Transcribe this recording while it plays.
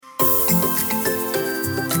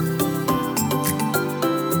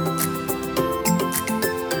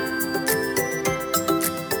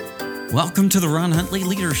Welcome to the Ron Huntley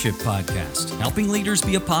Leadership Podcast, helping leaders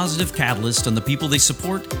be a positive catalyst on the people they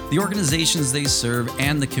support, the organizations they serve,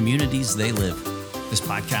 and the communities they live. This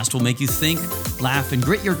podcast will make you think, laugh, and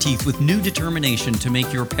grit your teeth with new determination to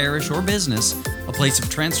make your parish or business a place of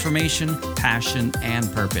transformation, passion,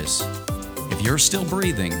 and purpose. If you're still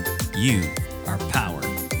breathing, you are powered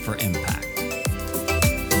for impact.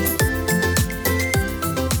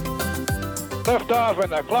 Lift off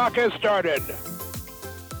and the clock has started.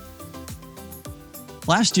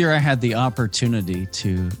 Last year, I had the opportunity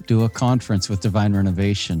to do a conference with Divine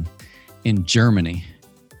Renovation in Germany,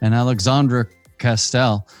 and Alexandra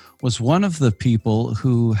Castel was one of the people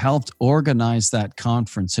who helped organize that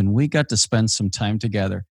conference, and we got to spend some time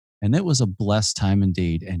together, and it was a blessed time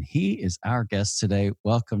indeed. And he is our guest today.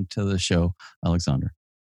 Welcome to the show, Alexandra.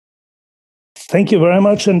 Thank you very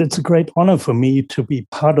much, and it's a great honor for me to be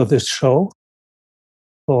part of this show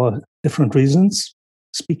for different reasons,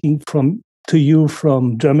 speaking to you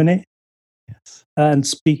from Germany, yes, and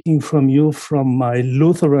speaking from you from my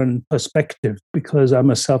Lutheran perspective, because I'm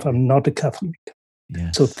not a Catholic.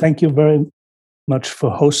 yes. So thank you very much for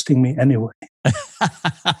hosting me anyway.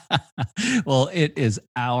 Well, it is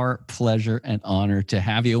our pleasure and honor to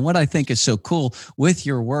have you. And what I think is so cool with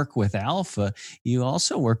your work with Alpha, you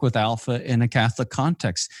also work with Alpha in a Catholic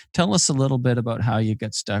context. Tell us a little bit about how you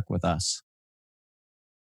get stuck with us.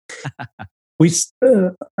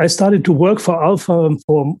 I started to work for Alpha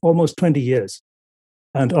for almost 20 years,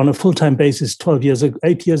 and on a full-time basis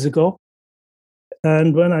 8 years ago.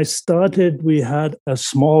 And when I started, we had a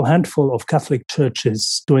small handful of Catholic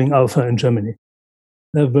churches doing Alpha in Germany.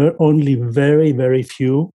 There were only very, very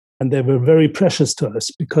few, and they were very precious to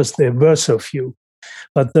us because there were so few.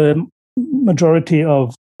 But the majority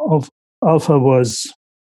of Alpha was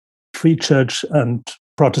Free Church and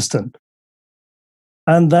Protestant.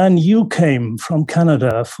 And then you came from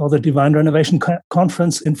Canada for the Divine Renovation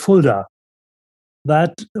Conference in Fulda.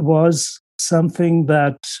 That was something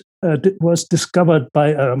that was discovered by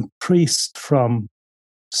a priest from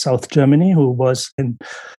South Germany who was in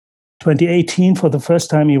 2018 for the first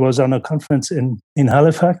time. He was on a conference in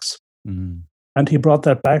Halifax, and he brought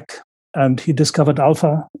that back, and he discovered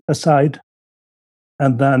Alpha aside.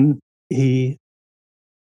 And then he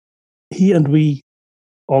and we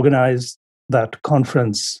organized that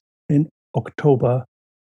conference in October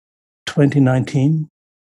 2019,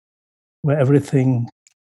 where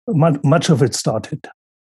much of it started.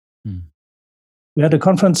 We had a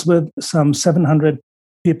conference with some 700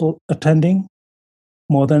 people attending,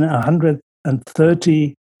 more than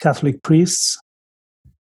 130 Catholic priests.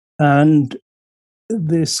 And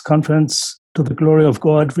this conference, to the glory of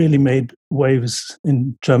God, really made waves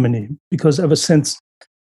in Germany, because ever since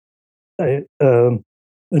a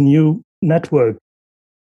new network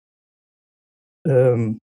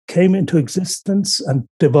came into existence and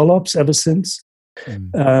develops ever since.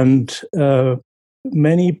 And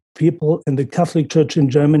many people in the Catholic Church in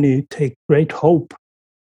Germany take great hope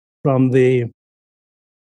from the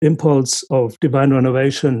impulse of Divine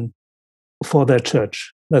Renovation for their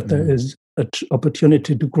church, that there is an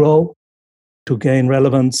opportunity to grow, to gain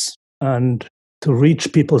relevance, and to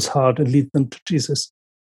reach people's heart and lead them to Jesus.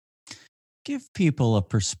 Give people a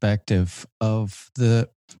perspective of the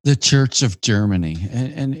Church of Germany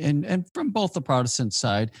and from both the Protestant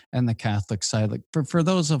side and the Catholic side. Like for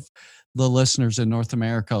those of the listeners in North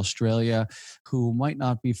America, Australia, who might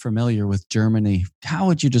not be familiar with Germany, how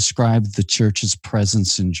would you describe the Church's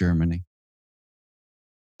presence in Germany?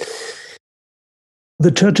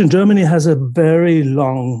 The Church in Germany has a very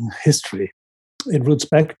long history. It roots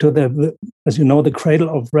back to as you know, the cradle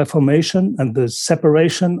of Reformation, and the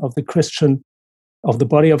separation of the Christian, of the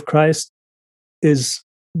body of Christ, is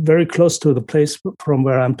very close to the place from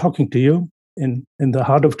where I'm talking to you, in the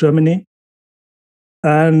heart of Germany.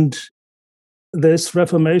 And this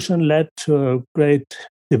Reformation led to a great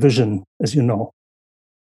division, as you know.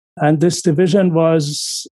 And this division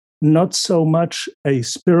was not so much a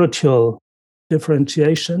spiritual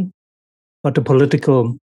differentiation, but a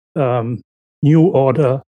political new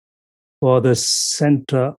order for the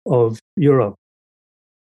center of Europe.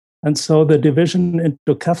 And so the division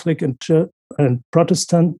into Catholic and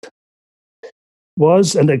Protestant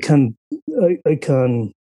was, and I can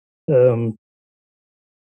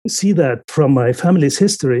see that from my family's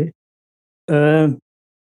history, it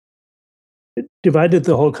divided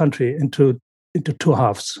the whole country into two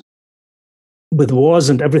halves, with wars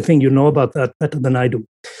and everything. You know about that better than I do.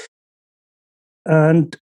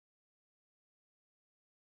 And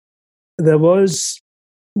there were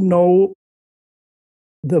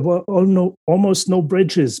almost no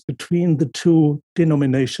bridges between the two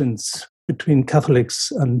denominations, between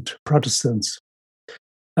Catholics and Protestants.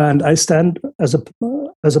 And I stand as a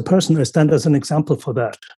person, I stand as an example for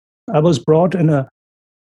that. I was brought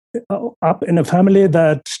up in a family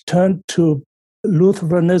that turned to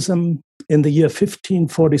Lutheranism in the year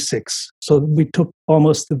 1546. So we took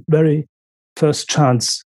almost the very first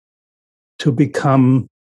chance to become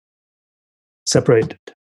separated.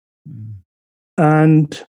 Mm.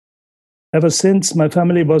 And ever since, my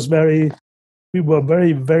family we were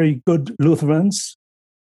very, very good Lutherans,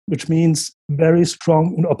 which means very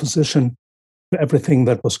strong in opposition to everything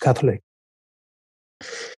that was Catholic.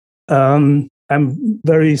 I'm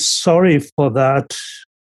very sorry for that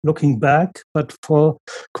looking back, but for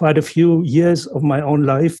quite a few years of my own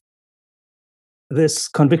life, this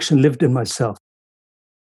conviction lived in myself.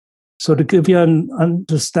 So to give you an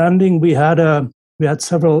understanding, we had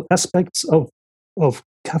several aspects of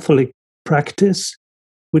Catholic practice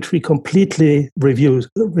which we completely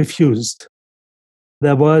refused.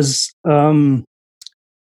 There was, for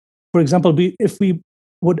example, if we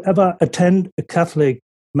would ever attend a Catholic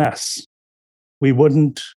mass, we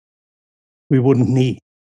wouldn't kneel.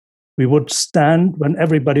 We would stand when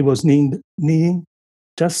everybody was kneeling,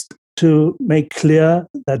 just to make clear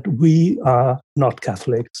that we are not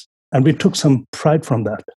Catholics. And we took some pride from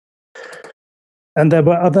that. And there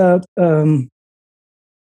were other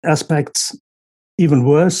aspects even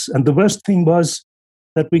worse. And the worst thing was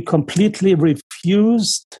that we completely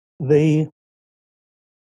refused the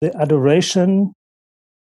adoration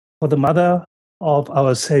for the mother of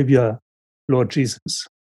our Savior, Lord Jesus,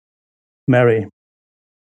 Mary.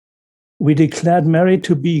 We declared Mary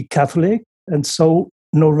to be Catholic, and so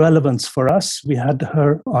no relevance for us. We had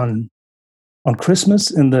her on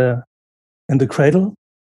Christmas in the cradle,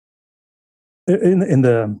 in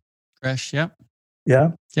the creche. Yep.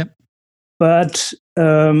 Yeah. Yep. But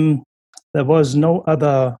there was no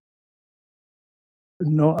other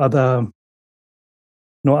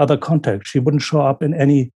contact. She wouldn't show up in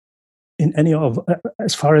any of,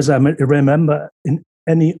 as far as I remember, in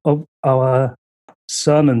any of our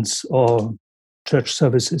sermons or church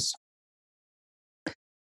services.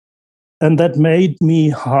 And that made me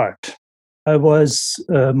hard. I was,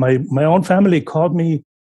 my own family called me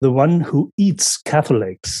the one who eats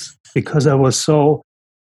Catholics, because I was so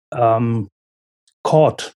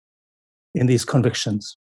caught in these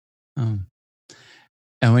convictions. And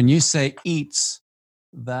when you say eats,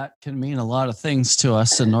 that can mean a lot of things to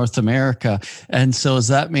us in North America. And so does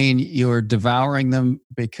that mean you're devouring them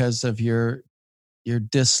because of your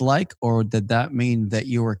dislike, or did that mean that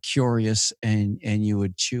you were curious and you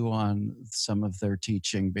would chew on some of their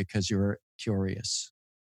teaching because you were curious?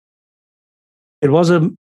 It was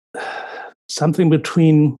something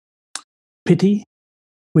between pity.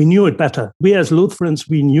 We knew it better. We as Lutherans,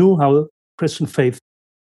 we knew how Christian faith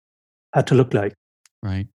had to look like.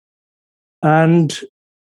 Right. And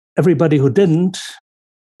everybody who didn't,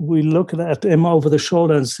 we looked at him over the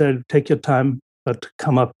shoulder and said, take your time, but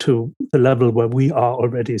come up to the level where we are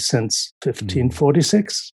already since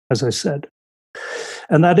 1546, as I said.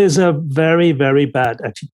 And that is a very, very bad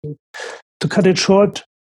attitude. To cut it short,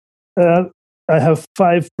 I have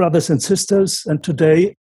 5 brothers and sisters, and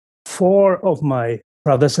today 4 of my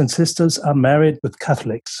brothers and sisters are married with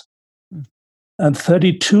Catholics. And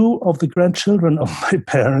 32 of the grandchildren of my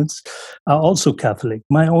parents are also Catholic.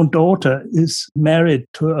 My own daughter is married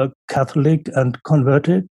to a Catholic and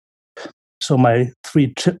converted. So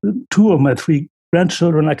 2 of my 3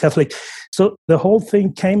 grandchildren are Catholic. So the whole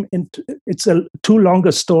thing came into, it's a too long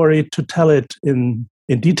a story to tell it in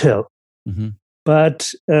detail. Mm-hmm.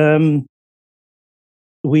 But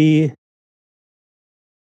we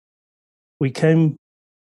came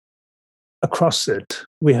across it.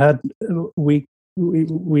 We had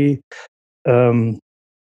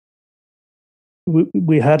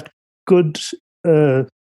good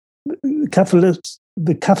Catholics.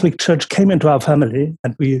 The Catholic Church came into our family,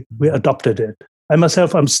 and we adopted it. I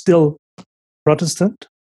myself, I'm still Protestant,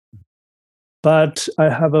 but I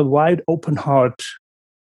have a wide open heart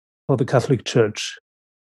for the Catholic Church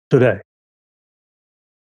today,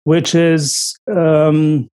 which is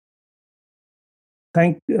I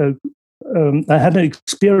had an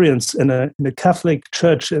experience in a Catholic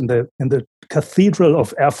church in the Cathedral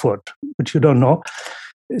of Erfurt, which you don't know.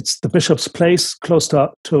 It's the bishop's place close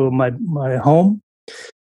to my home.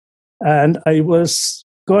 And I was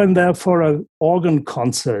going there for an organ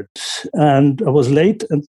concert, and I was late.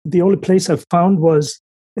 And the only place I found was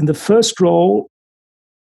in the first row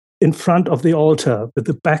in front of the altar, with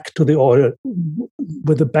the back to the organ,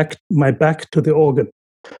 my back to the organ.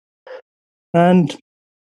 And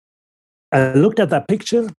I looked at that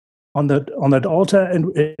picture, on that altar,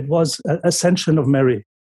 and it was Ascension of Mary,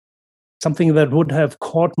 something that would have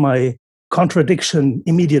caught my contradiction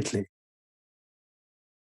immediately,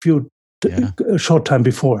 a short time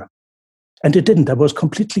before, and it didn't. I was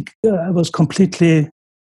completely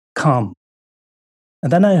calm,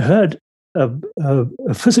 and then I heard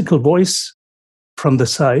a physical voice from the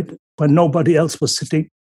side when nobody else was sitting,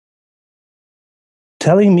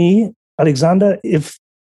 telling me, Alexander, if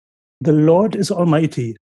the Lord is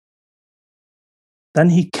Almighty, then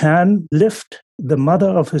he can lift the mother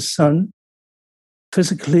of his son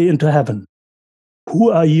physically into heaven. Who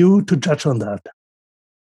are you to judge on that?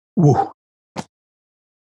 Woo.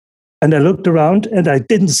 And I looked around and I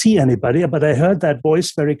didn't see anybody, but I heard that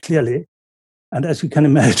voice very clearly. And as you can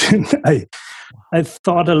imagine, I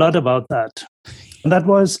thought a lot about that. And that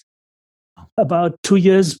was about 2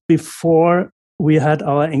 years before we had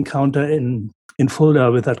our encounter in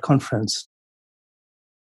Fulda with that conference.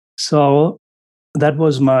 So that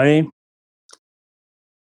was my,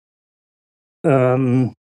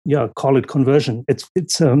 call it conversion. It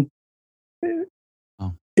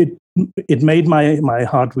made my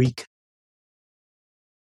heart weak.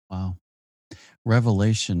 Wow.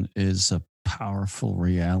 Revelation is a powerful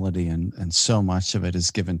reality, and so much of it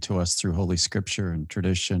is given to us through Holy Scripture and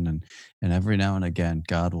tradition, and every now and again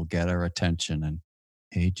God will get our attention, and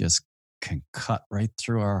he just can cut right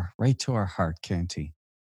to our heart, can't he?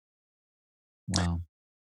 Wow.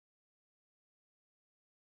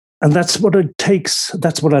 And that's what it takes.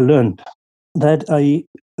 That's what I learned, that I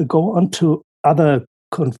go on to other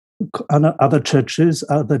churches,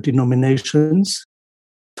 other denominations,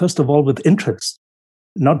 first of all with interest,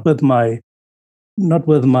 not with my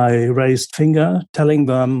raised finger telling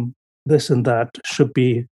them this and that should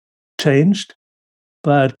be changed,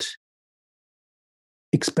 but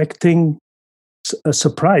expecting a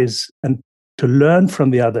surprise and to learn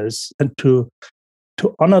from the others and to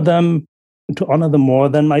honor them, and to honor them more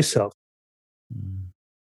than myself. Mm.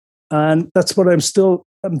 And that's what I'm still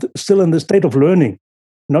in the state of learning,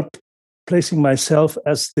 not placing myself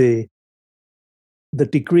as the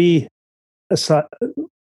degree aside,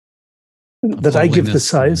 that I give the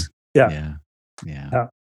size. Yeah.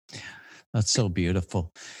 That's so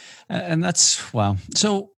beautiful. And that's, wow.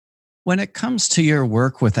 So when it comes to your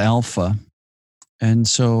work with Alpha, and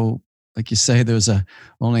so, like you say,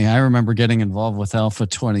 I remember getting involved with Alpha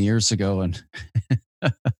 20 years ago, and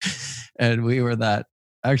and we were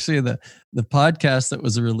actually the podcast that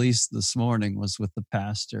was released this morning was with the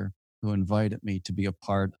pastor who invited me to be a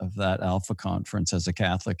part of that Alpha conference as a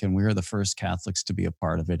Catholic, and we were the first Catholics to be a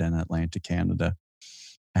part of it in Atlanta, Canada.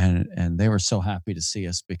 And they were so happy to see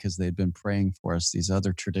us because they'd been praying for us. These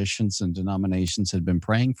other traditions and denominations had been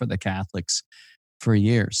praying for the Catholics for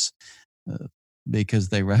years, because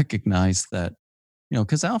they recognized that,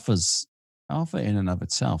 because Alpha in and of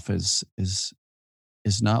itself is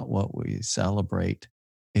not what we celebrate.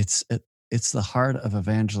 It's the heart of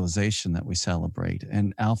evangelization that we celebrate,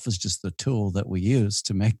 and Alpha is just the tool that we use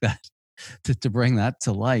to make that, to bring that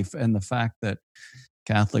to life. And the fact that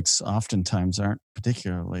Catholics oftentimes aren't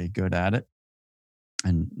particularly good at it,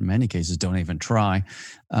 and in many cases don't even try,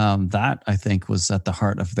 that I think was at the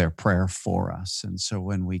heart of their prayer for us. And so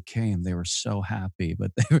when we came, they were so happy, but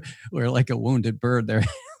they were like a wounded bird. They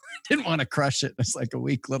didn't want to crush it. It's like a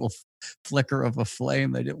weak little flicker of a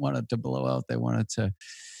flame. They didn't want it to blow out. They wanted to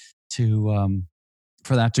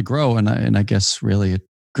for that to grow. And I guess really it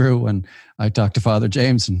grew. And I talked to Father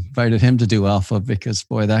James and invited him to do Alpha, because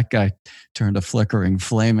boy, that guy turned a flickering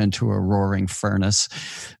flame into a roaring furnace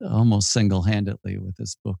almost single-handedly with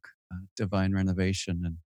his book, Divine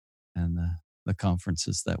Renovation, and the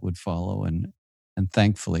conferences that would follow. And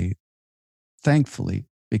thankfully,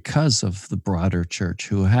 because of the broader church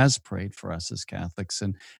who has prayed for us as Catholics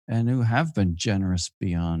and who have been generous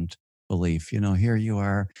beyond belief. Here you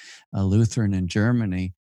are, a Lutheran in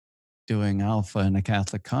Germany, doing Alpha in a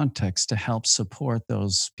Catholic context to help support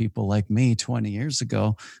those people like me 20 years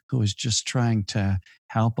ago, who was just trying to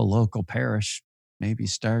help a local parish maybe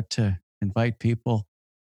start to invite people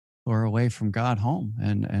who are away from God home.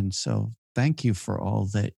 And so thank you for all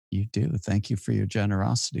that you do. Thank you for your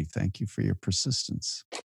generosity. Thank you for your persistence.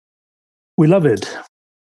 We love it.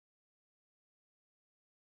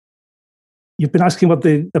 You've been asking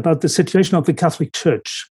about the situation of the Catholic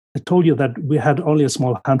Church. I told you that we had only a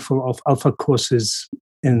small handful of Alpha courses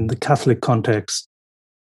in the Catholic context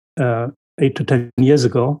 8 to 10 years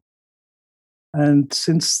ago. And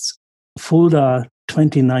since Fulda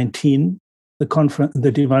 2019,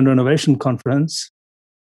 the Divine Renovation Conference,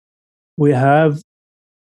 we have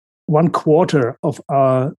 1/4 of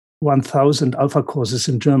our 1,000 Alpha courses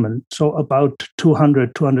in German. So about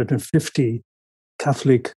 200, 250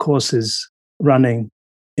 Catholic courses running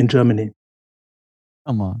in Germany.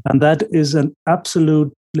 Come on. And that is an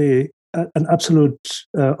absolute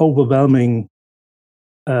overwhelming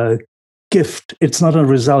gift. It's not a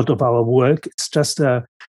result of our work. It's just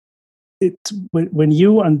when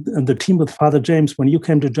you and the team with Father James, when you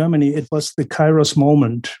came to Germany, it was the Kairos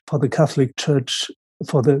moment for the Catholic Church,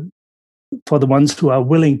 for the ones who are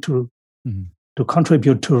willing to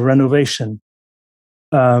contribute to renovation,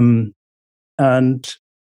 and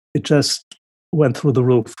it just went through the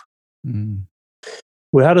roof.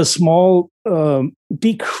 We had a small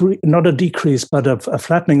decrease, not a decrease, but a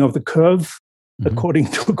flattening of the curve, according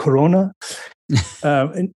to Corona,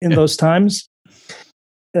 in those times.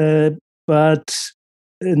 But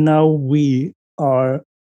now we are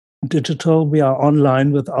digital, we are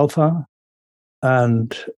online with Alpha,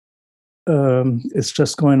 and it's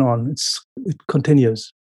just going on. It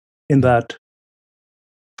continues in that,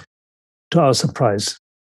 to our surprise,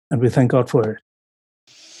 and we thank God for it.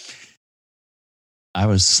 I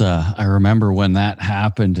remember when that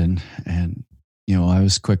happened, and I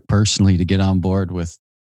was quick personally to get on board with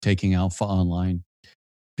taking Alpha online,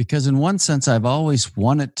 because in one sense I've always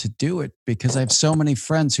wanted to do it, because I have so many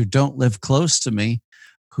friends who don't live close to me,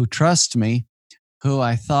 who trust me, who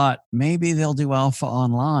I thought maybe they'll do Alpha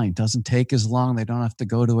online. Doesn't take as long. They don't have to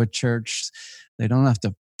go to a church. They don't have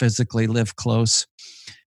to physically live close.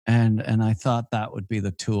 And I thought that would be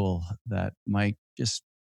the tool that might just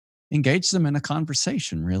engage them in a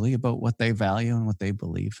conversation really about what they value and what they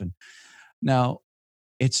believe. And now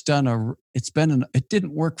it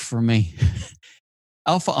didn't work for me.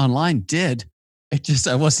 Alpha Online did.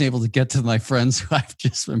 I wasn't able to get to my friends who I've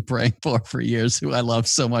just been praying for years, who I love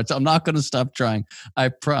so much. I'm not going to stop trying. I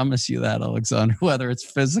promise you that, Alexander. Whether it's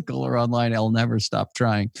physical or online, I'll never stop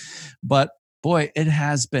trying. But boy, it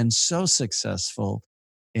has been so successful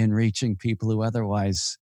in reaching people who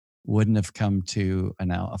otherwise wouldn't have come to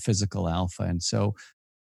a physical Alpha. And so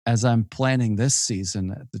as I'm planning this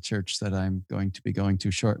season at the church that I'm going to be going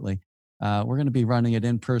to shortly, we're going to be running it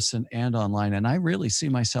in person and online. And I really see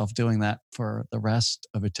myself doing that for the rest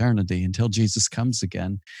of eternity until Jesus comes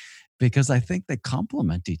again, because I think they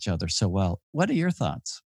complement each other so well. What are your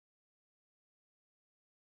thoughts?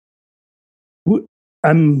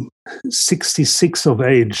 I'm 66 of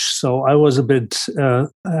age, so I was I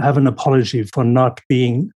have an apology for not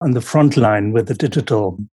being on the front line with the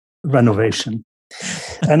digital renovation.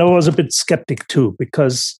 And I was a bit skeptic too,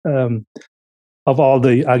 because of all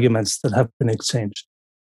the arguments that have been exchanged.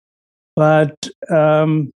 But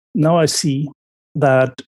now I see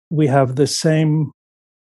that we have the same,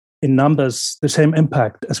 in numbers, the same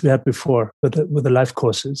impact as we had before with the life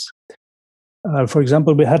courses. For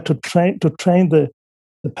example, we had to train the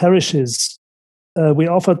parishes. We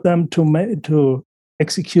offered them to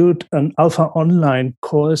execute an Alpha online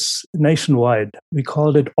course nationwide. We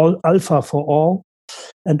called it Alpha for All,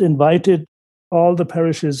 and invited all the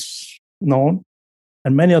parishes known,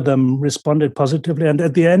 and many of them responded positively. And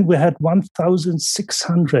at the end, we had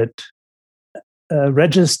 1,600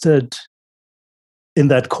 registered in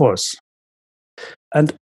that course,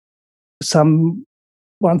 and some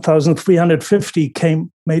 1,350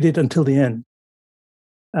 made it until the end.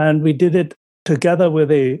 And we did it together with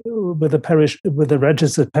the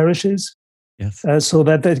registered parishes, yes, so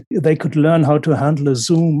that they could learn how to handle a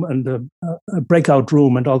Zoom and a breakout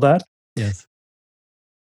room and all that. Yes.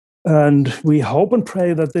 And we hope and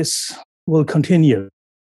pray that this will continue.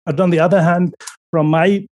 But on the other hand, from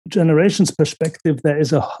my generation's perspective, there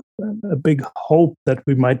is a big hope that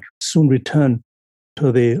we might soon return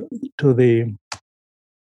to the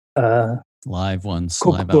live ones,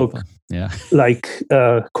 cookbook, live Alpha. like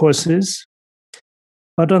courses.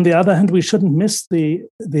 But on the other hand, we shouldn't miss the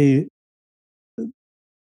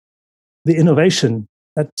innovation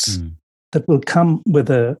that will come with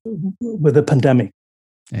the pandemic.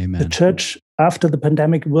 Amen. The church after the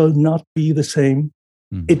pandemic will not be the same.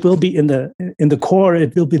 It will be in the core.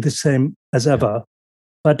 It will be the same as ever,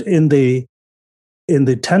 but in the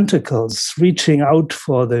tentacles reaching out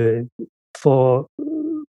for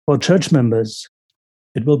church members,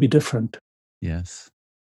 it will be different. Yes.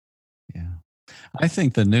 Yeah. I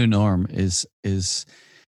think the new norm is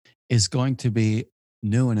going to be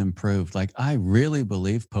new and improved. Like, I really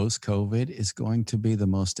believe post-COVID is going to be the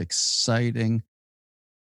most exciting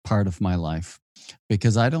part of my life,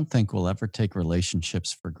 because I don't think we'll ever take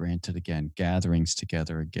relationships for granted again, gatherings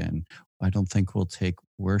together again. I don't think we'll take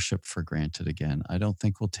worship for granted again. I don't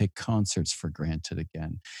think we'll take concerts for granted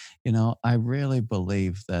again. I really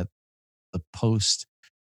believe that the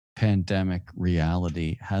pandemic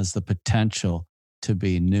reality has the potential to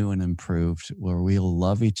be new and improved, where we'll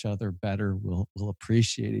love each other better, we'll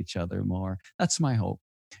appreciate each other more. That's my hope.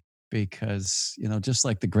 Because, just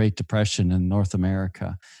like the Great Depression in North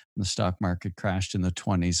America, the stock market crashed in the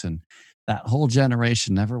 20s, and that whole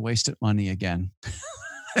generation never wasted money again.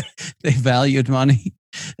 They valued money,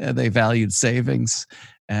 they valued savings,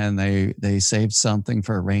 and they saved something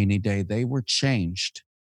for a rainy day. They were changed.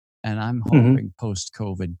 And I'm hoping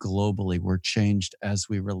post-COVID globally, we're changed as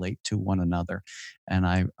we relate to one another. And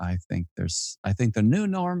I think the new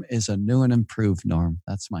norm is a new and improved norm.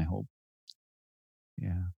 That's my hope.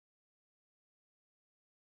 Yeah.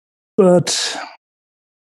 But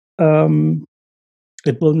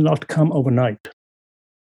it will not come overnight.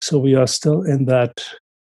 So we are still in that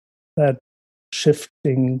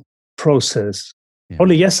shifting process. Yeah.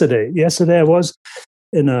 Only yesterday I was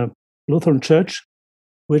in a Lutheran church,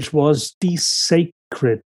 which was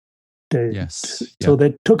desacred. Yes. So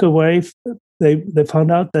they took away. They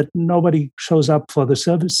found out that nobody shows up for the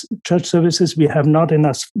church services. We have not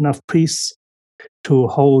enough priests to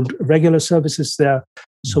hold regular services there.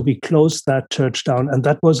 So we closed that church down. And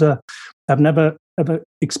that was I've never ever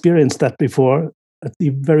experienced that before. At the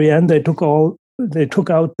very end, they took out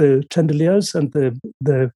the chandeliers and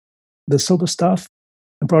the silver stuff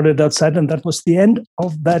and brought it outside. And that was the end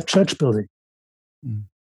of that church building.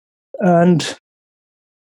 And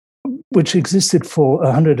which existed for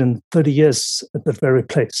 130 years at that very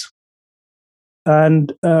place.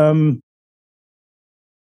 And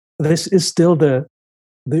this is still the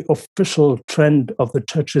official trend of the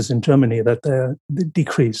churches in Germany, that they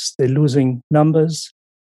decrease. They're losing numbers,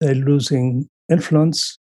 they're losing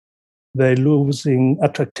influence, they're losing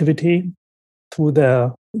attractivity through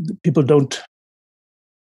people don't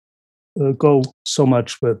go so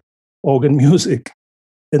much with organ music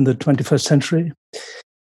in the 21st century.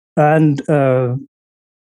 And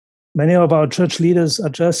many of our church leaders are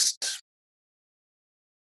just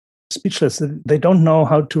speechless. They don't know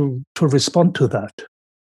how to respond to that.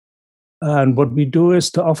 And what we do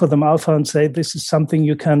is to offer them Alpha and say, this is something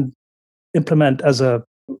you can implement as a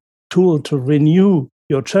tool to renew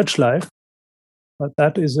your church life. But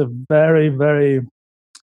that is a very, very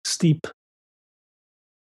steep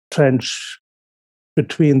trench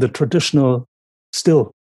between the traditional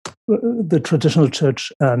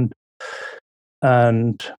church and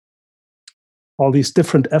all these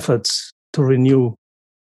different efforts to renew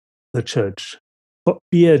the church,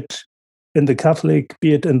 be it in the Catholic,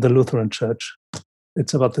 be it in the Lutheran church.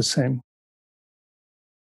 It's about the same.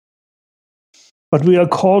 But we are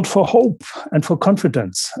called for hope and for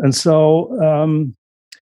confidence. And so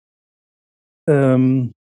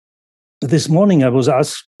this morning I was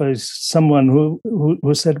asked by someone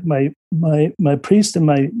who said, my priest in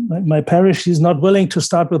my parish, he's not willing to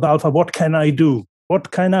start with Alpha. What can I do?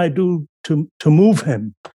 What can I do to move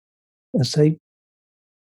him? And say,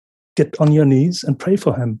 get on your knees and pray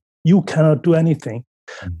for him. You cannot do anything,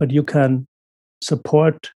 but you can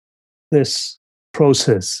support this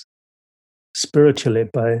process spiritually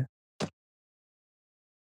by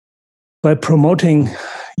promoting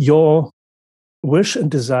your wish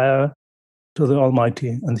and desire to the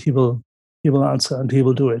Almighty, and He will answer, and He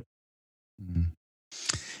will do it.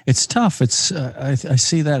 It's tough. It's I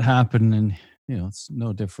see that happen, and it's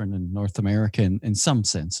no different in North America in some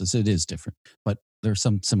senses. It is different, but there are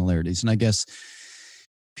some similarities, and I guess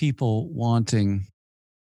people wanting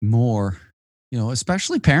more,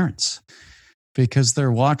 especially parents, because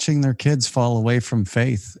they're watching their kids fall away from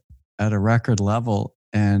faith at a record level,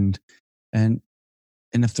 and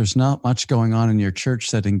if there's not much going on in your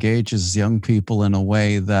church that engages young people in a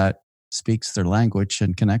way that speaks their language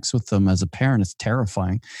and connects with them, as a parent, it's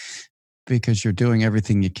terrifying, because you're doing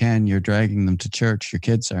everything you can. You're dragging them to church. Your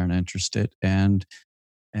kids aren't interested, and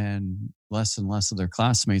less and less of their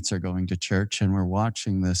classmates are going to church, and we're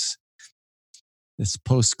watching this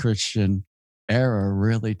post-Christian era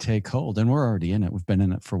really take hold, and we're already in it. We've been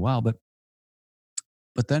in it for a while, but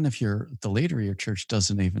then if the leader of your church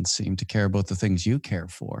doesn't even seem to care about the things you care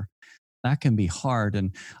for, that can be hard.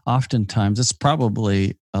 And oftentimes, it's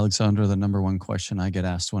probably, Alexandra, the number one question I get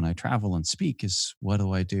asked when I travel and speak is, what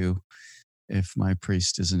do I do if my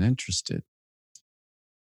priest isn't interested?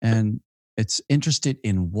 And it's interested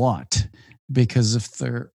in what? Because if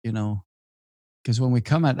they're, because when we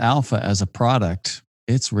come at Alpha as a product,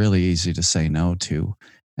 it's really easy to say no to.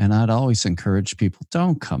 And I'd always encourage people,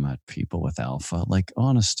 don't come at people with Alpha, like,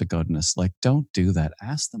 honest to goodness, like, don't do that.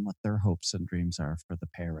 Ask them what their hopes and dreams are for the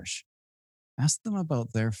parish. Ask them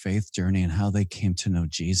about their faith journey and how they came to know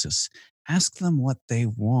Jesus. Ask them what they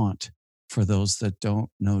want for those that don't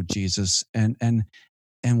know Jesus, and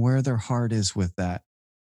and where their heart is with that.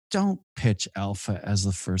 Don't pitch Alpha as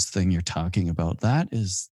the first thing you're talking about.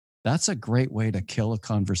 That's a great way to kill a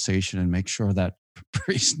conversation and make sure that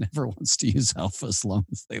priest never wants to use Alpha as long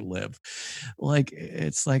as they live. Like,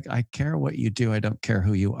 it's like, I care what you do. I don't care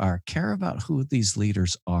who you are. Care about who these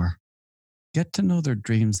leaders are. Get to know their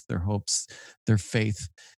dreams, their hopes, their faith,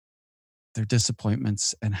 their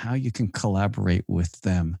disappointments, and how you can collaborate with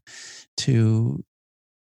them to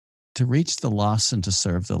reach the lost and to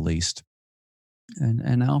serve the least.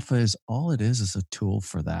 And Alpha is all it is a tool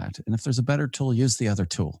for that. And if there's a better tool, use the other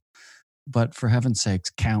tool. But for heaven's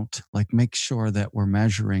sakes, count, like make sure that we're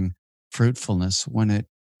measuring fruitfulness when it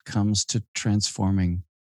comes to transforming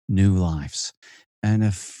new lives. And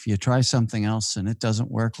if you try something else and it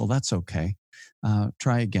doesn't work, well, that's okay.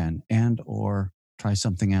 Try again or try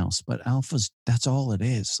something else. But Alpha's, that's all it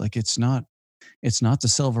is. Like it's not the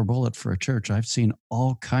silver bullet for a church. I've seen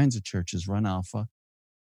all kinds of churches run Alpha,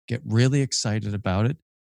 get really excited about it,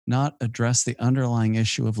 not address the underlying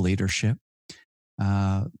issue of leadership.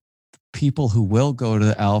 People who will go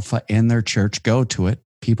to Alpha in their church go to it.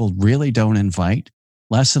 People really don't invite.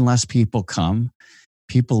 Less and less people come.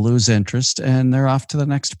 People lose interest and they're off to the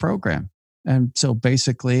next program. And so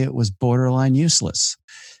basically it was borderline useless.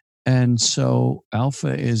 And so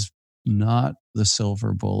Alpha is not the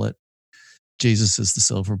silver bullet. Jesus is the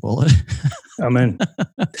silver bullet. Amen.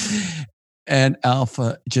 And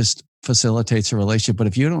Alpha just facilitates a relationship. But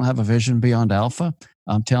if you don't have a vision beyond Alpha,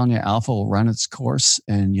 I'm telling you, Alpha will run its course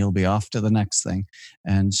and you'll be off to the next thing.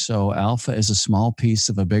 And so Alpha is a small piece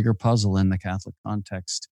of a bigger puzzle in the Catholic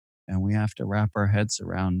context. And we have to wrap our heads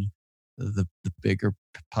around the bigger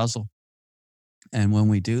puzzle. And when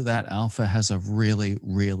we do that, Alpha has a really,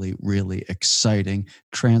 really, really exciting,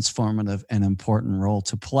 transformative, and important role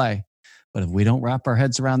to play. But if we don't wrap our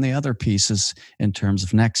heads around the other pieces in terms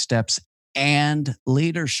of next steps and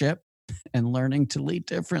leadership and learning to lead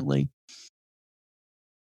differently.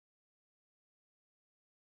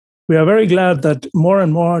 We are very glad that more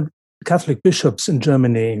and more Catholic bishops in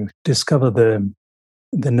Germany discover the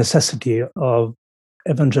necessity of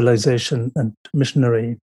evangelization and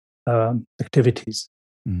missionary activities.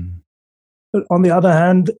 But on the other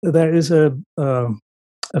hand, there is a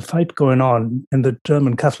fight going on in the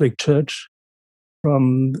German Catholic Church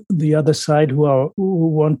from the other side who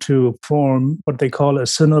want to form what they call a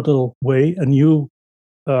synodal way, a new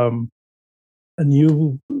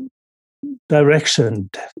direction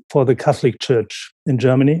for the Catholic Church in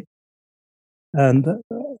Germany. And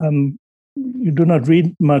you do not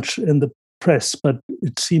read much in the press, but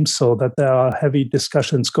it seems so that there are heavy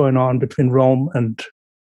discussions going on between Rome and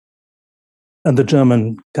the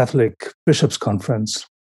German Catholic Bishops' Conference.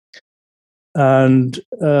 And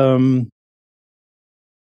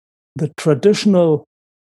the traditional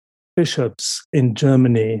bishops in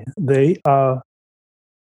Germany, they are,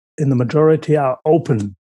 in the majority, are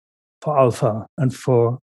open for Alpha and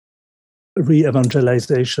for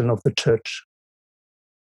re-evangelization of the church.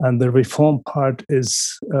 And the Reform part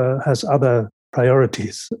has other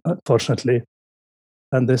priorities, unfortunately.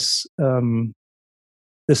 And this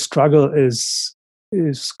struggle is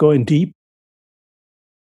going deep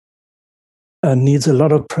and needs a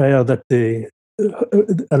lot of prayer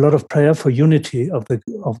for unity of the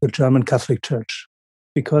German Catholic Church,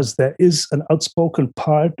 because there is an outspoken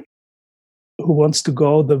part who wants to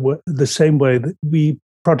go the same way that we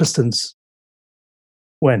Protestants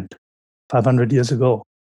went 500 years ago.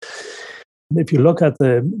 And if you look at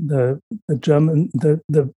the German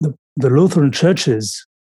the Lutheran churches,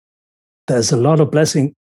 there's a lot of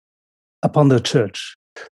blessing upon the church,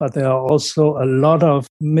 but there are also a lot of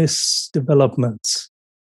misdevelopments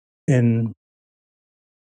in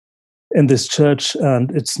this church,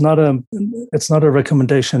 and it's not a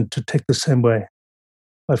recommendation to take the same way,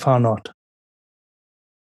 by far not.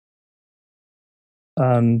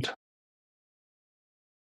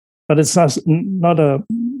 But it's not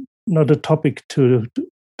a topic to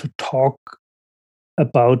talk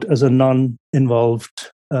about as a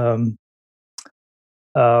non-involved. What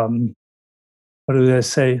do they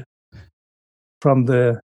say? From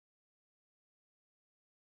the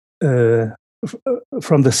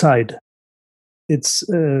side, it's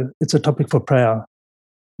a topic for prayer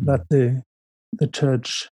that the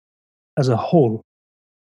church as a whole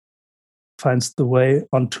finds the way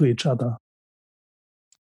onto each other.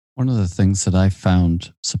 One of the things that I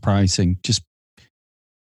found surprising, just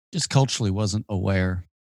culturally wasn't aware,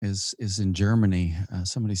 is in Germany.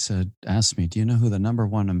 Somebody asked me, do you know who the number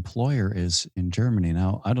one employer is in Germany?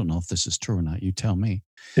 Now, I don't know if this is true or not. You tell me.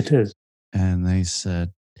 It is. And they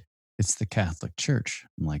said, it's the Catholic Church.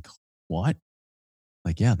 I'm like, what?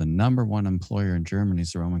 like, yeah, the number one employer in Germany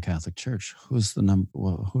is the Roman Catholic Church. Who's the number?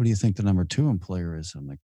 Well, who do you think the number two employer is? I'm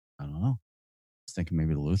like, I don't know. I was thinking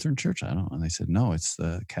maybe the Lutheran Church. I don't know. And they said, no, it's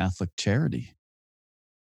the Catholic Charity.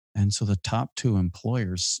 And so the top two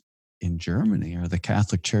employers in Germany are the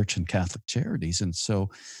Catholic Church and Catholic Charities. And so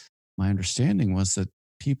my understanding was that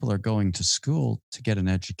people are going to school to get an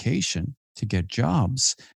education, to get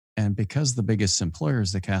jobs. And because the biggest employer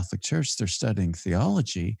is the Catholic Church, they're studying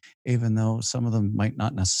theology, even though some of them might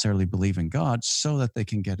not necessarily believe in God, so that they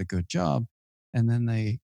can get a good job. And then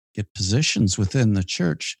they get positions within the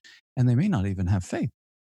church, and they may not even have faith.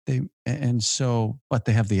 But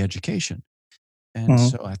they have the education. And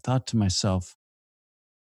Mhm. so I thought to myself,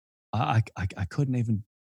 I couldn't even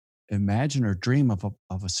imagine or dream of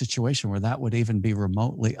a situation where that would even be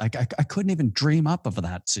remotely. I couldn't even dream up of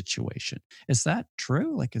that situation. Is that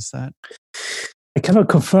true? Like, is that? I cannot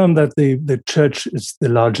confirm that the church is the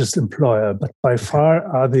largest employer, but by far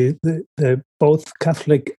are the both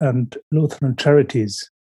Catholic and Lutheran charities,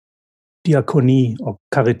 diaconie or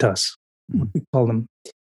caritas, what we call them.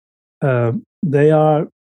 They are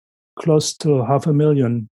close to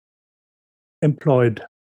 500,000 employed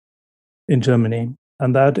in Germany,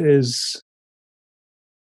 and that is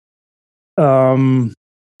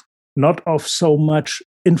not of so much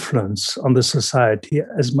influence on the society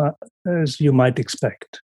as you might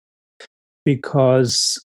expect,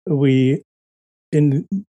 because only 20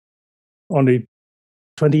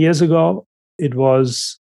 years ago, it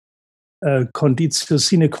was a conditio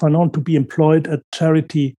sine qua non to be employed at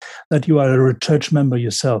charity that you are a church member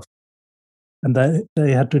yourself. And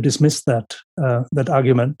they had to dismiss that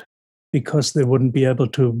argument because they wouldn't be able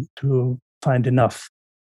to find enough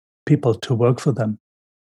people to work for them.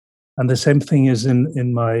 And the same thing is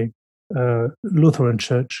in my Lutheran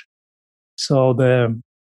church. So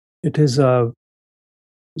it is a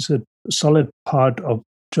solid part of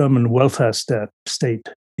German welfare state,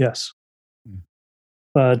 yes,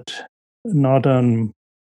 but not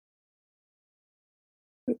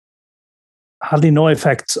hardly no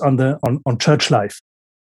effects on church life.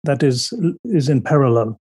 That is in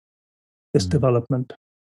parallel, this development.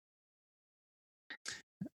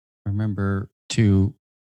 I remember too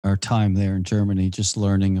our time there in Germany, just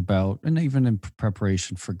learning about, and even in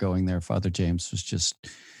preparation for going there, Father James was just,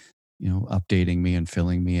 updating me and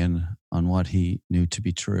filling me in on what he knew to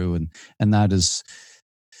be true. And that is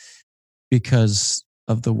because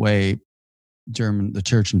of the way the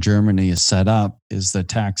church in Germany is set up, is that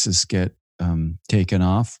taxes get taken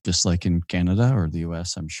off, just like in Canada or the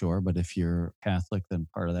US, I'm sure. But if you're Catholic, then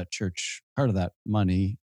part of that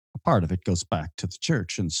money, a part of it goes back to the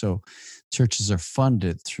church. And so churches are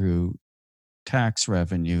funded through tax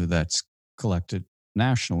revenue that's collected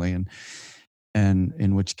nationally. And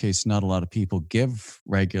in which case, not a lot of people give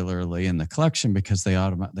regularly in the collection because they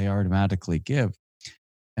automatically give.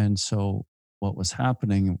 And so what was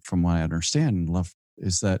happening, from what I understand,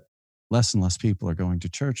 is that less and less people are going to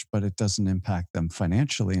church, but it doesn't impact them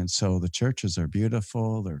financially. And so the churches are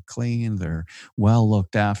beautiful, they're clean, they're well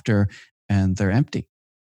looked after, and they're empty.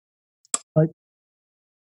 Right.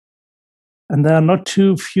 And there are not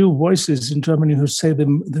too few voices in Germany who say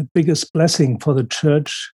the biggest blessing for the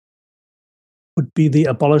church would be the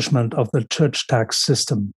abolishment of the church tax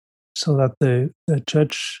system, so that the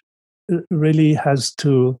church really has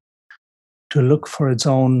to look for its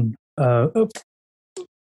own,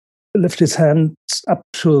 lift its hands up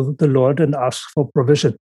to the Lord and ask for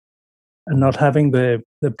provision, and not having the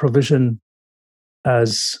provision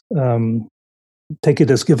as take it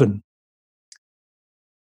as given.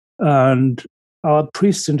 And our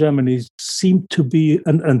priests in Germany seem to be,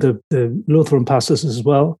 and the Lutheran pastors as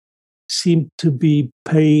well, seem to be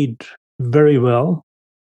paid very well.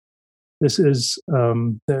 This is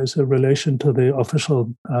there's a relation to the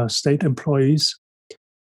official state employees,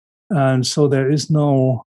 and so there is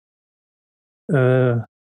no, the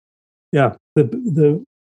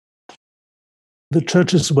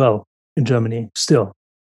church is well in Germany still,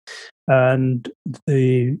 and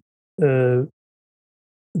the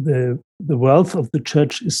wealth of the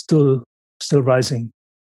church is still rising.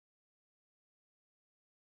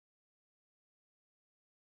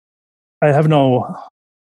 I have no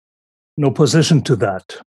position to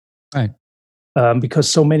that, right? Because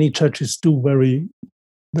so many churches do very,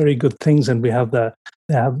 very good things, and they have the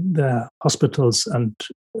hospitals and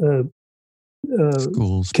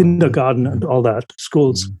schools, kindergarten, and all that,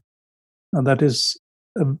 schools, and that is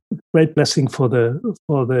a great blessing for the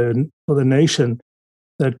nation,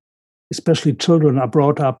 that especially children are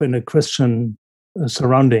brought up in a Christian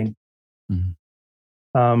surrounding.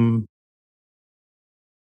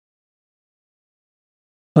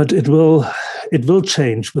 But it will it will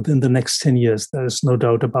change within the next 10 years. There is no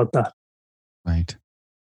doubt about that. Right.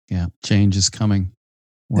 Yeah. Change is coming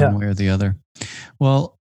one way or the other.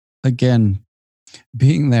 Well, again,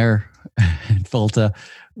 being there in Fulda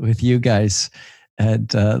with you guys, and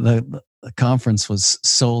the conference was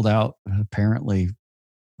sold out apparently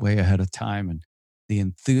way ahead of time, and the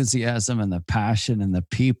enthusiasm and the passion and the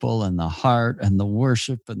people and the heart and the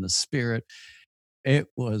worship and the spirit, it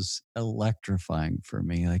was electrifying for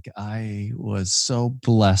me. Like, I was so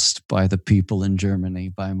blessed by the people in Germany,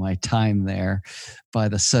 by my time there, by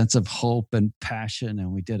the sense of hope and passion.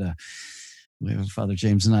 And Father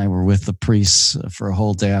James and I were with the priests for a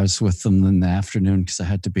whole day. I was with them in the afternoon because I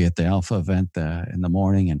had to be at the Alpha event in the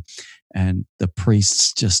morning, and the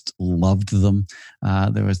priests just loved them.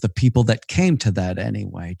 There was the people that came to that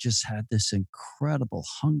anyway, just had this incredible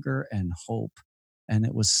hunger and hope. And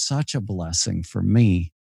it was such a blessing for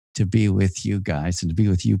me to be with you guys and to be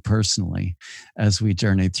with you personally as we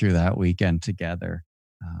journeyed through that weekend together.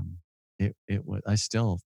 It was. I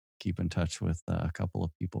still keep in touch with a couple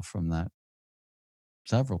of people from that.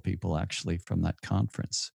 Several people actually from that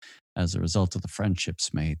conference as a result of the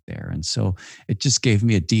friendships made there. And so it just gave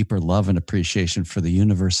me a deeper love and appreciation for the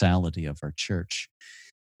universality of our church.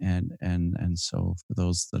 And so for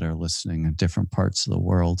those that are listening in different parts of the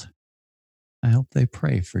world, I hope they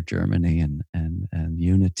pray for Germany and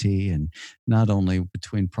unity, and not only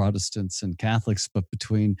between Protestants and Catholics, but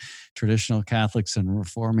between traditional Catholics and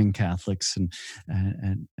Reforming Catholics and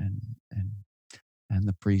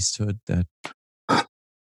the priesthood that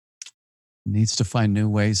needs to find new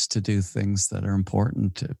ways to do things that are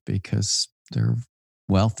important because they're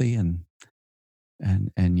wealthy and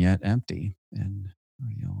yet empty. And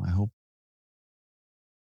I hope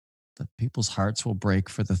that people's hearts will break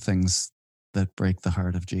for the things that break the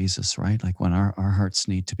heart of Jesus, right? Like when our hearts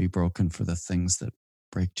need to be broken for the things that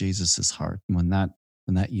break Jesus's heart. When that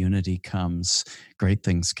unity comes, great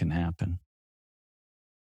things can happen.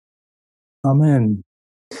 Amen.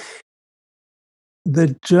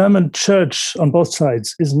 The German church on both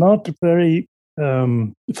sides is not very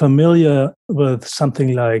familiar with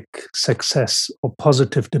something like success or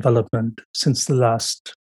positive development since the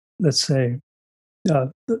last, let's say,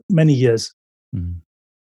 many years. Mm.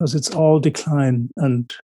 Because it's all decline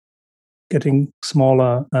and getting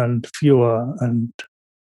smaller and fewer and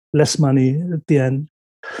less money at the end.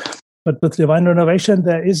 But with Divine Renovation,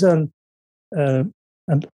 there is an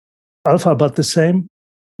alpha, but the same.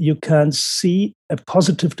 You can see a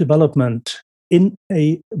positive development within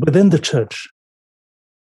the church,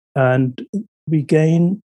 and we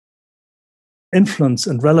gain influence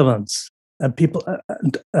and relevance, and people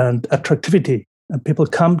and attractivity, and people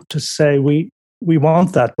come to say, we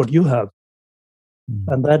want that, what you have. Mm.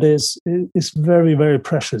 And that is very, very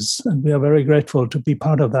precious. And we are very grateful to be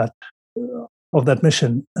part of that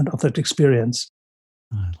mission and of that experience.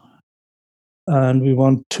 And we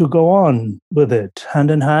want to go on with it, hand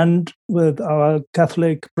in hand with our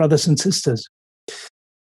Catholic brothers and sisters.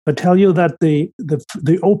 I tell you that the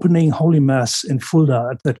opening Holy Mass in Fulda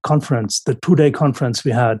at that conference, the 2-day conference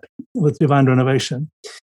we had with Divine Renovation,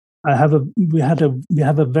 we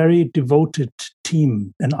have a very devoted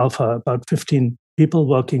team in Alpha, about 15 people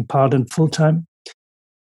working part and full time,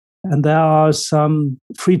 and there are some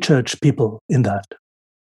free church people in that.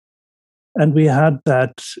 And we had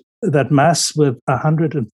that mass with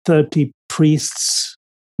 130 priests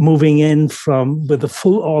moving in with a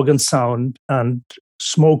full organ sound and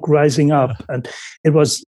smoke rising up, and it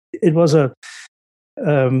was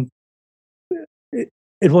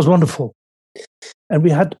wonderful. And we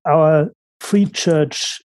had our free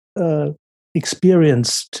church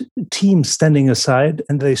experienced team standing aside,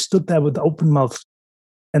 and they stood there with open mouth.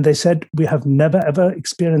 And they said, we have never, ever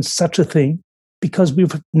experienced such a thing because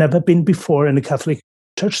we've never been before in a Catholic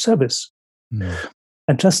church service. Mm.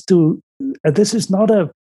 And this is not a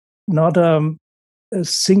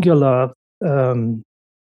singular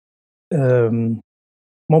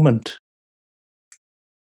moment.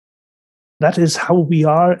 That is how we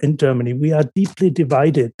are in Germany. We are deeply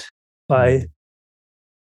divided by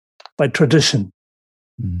tradition.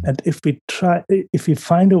 Mm. And if we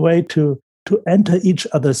find a way to enter each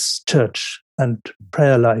other's church and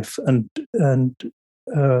prayer life and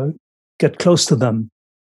get close to them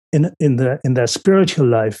in their spiritual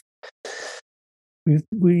life,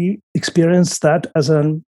 we experience that as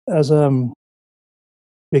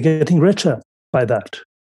we're getting richer by that.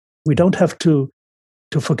 We don't have to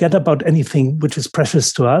forget about anything which is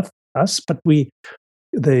precious to us, but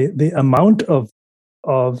the amount of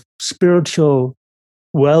spiritual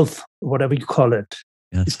wealth, whatever you call it,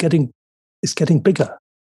 yes, is getting bigger.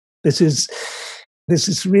 This is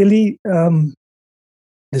really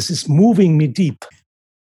This is moving me deep.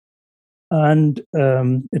 And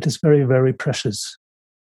it is very, very precious.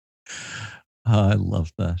 I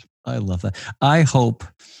love that. I love that. I hope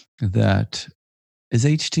that, is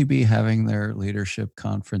HTB having their leadership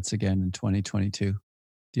conference again in 2022?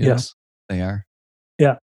 Do you know? They are?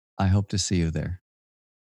 Yeah. I hope to see you there.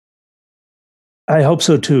 I hope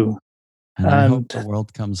so too. And I hope the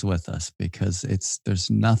world comes with us, because there's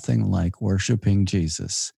nothing like worshiping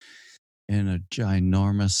Jesus in a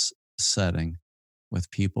ginormous setting with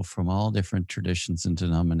people from all different traditions and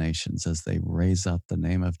denominations as they raise up the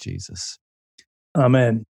name of Jesus.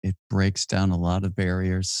 Amen. It breaks down a lot of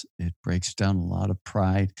barriers. It breaks down a lot of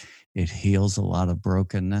pride. It heals a lot of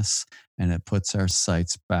brokenness, and it puts our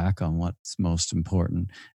sights back on what's most important,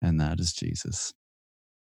 and that is Jesus.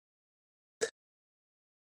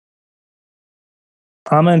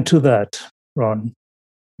 Amen to that, Ron.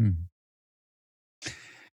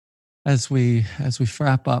 As we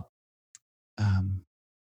wrap up,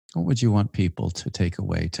 what would you want people to take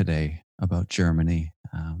away today about Germany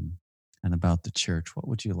and about the church? What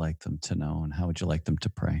would you like them to know, and how would you like them to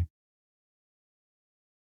pray?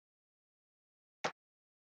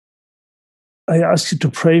 I ask you to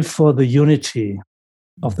pray for the unity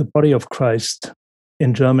of the body of Christ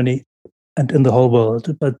in Germany and in the whole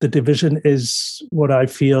world. But the division is what I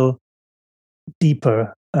feel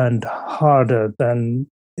deeper and harder than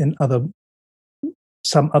in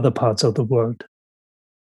some other parts of the world.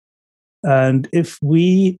 And if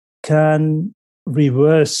we can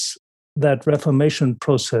reverse that Reformation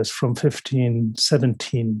process from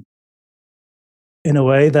 1517 in a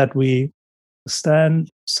way that we stand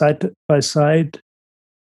side by side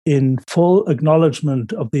in full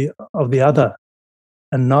acknowledgement of the other,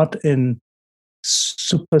 and not in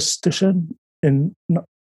superstition, in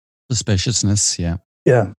suspiciousness. Yeah.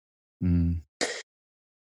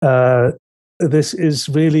 This is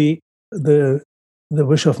really the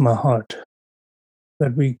wish of my heart,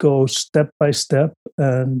 that we go step by step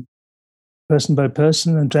and person by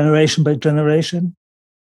person and generation by generation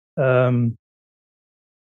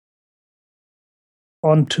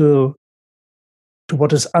onto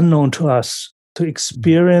what is unknown to us, to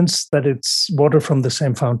experience that it's water from the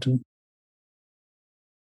same fountain.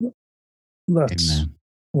 That's Amen.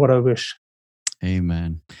 What I wish.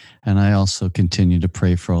 Amen. And I also continue to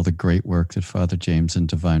pray for all the great work that Father James and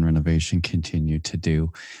Divine Renovation continue to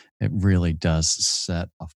do. It really does set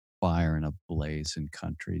a fire and a blaze in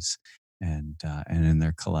countries, and in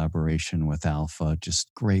their collaboration with Alpha,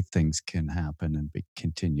 just great things can happen and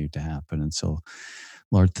continue to happen. And so,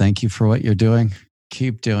 Lord, thank you for what you're doing.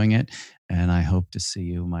 Keep doing it. And I hope to see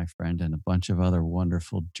you, my friend, and a bunch of other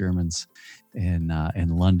wonderful Germans in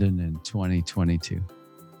London in 2022.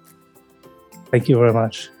 Thank you very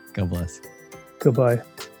much. God bless. Goodbye.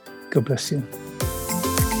 God bless you.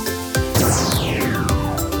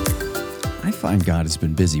 I find God has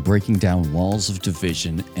been busy breaking down walls of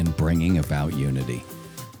division and bringing about unity.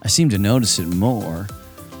 I seem to notice it more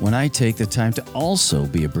when I take the time to also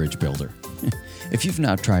be a bridge builder. If you've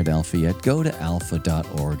not tried Alpha yet, go to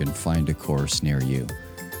alpha.org and find a course near you.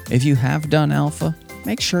 If you have done Alpha,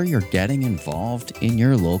 make sure you're getting involved in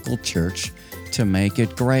your local church to make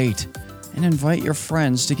it great, and invite your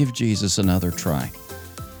friends to give Jesus another try.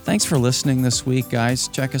 Thanks for listening this week, guys.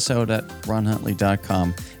 Check us out at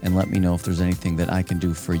ronhuntley.com and let me know if there's anything that I can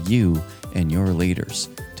do for you and your leaders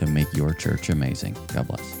to make your church amazing. God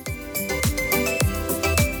bless.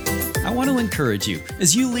 I want to encourage you,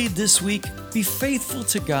 as you lead this week, be faithful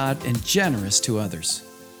to God and generous to others.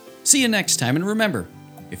 See you next time, and remember,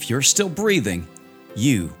 if you're still breathing,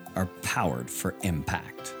 you are powered for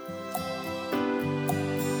impact.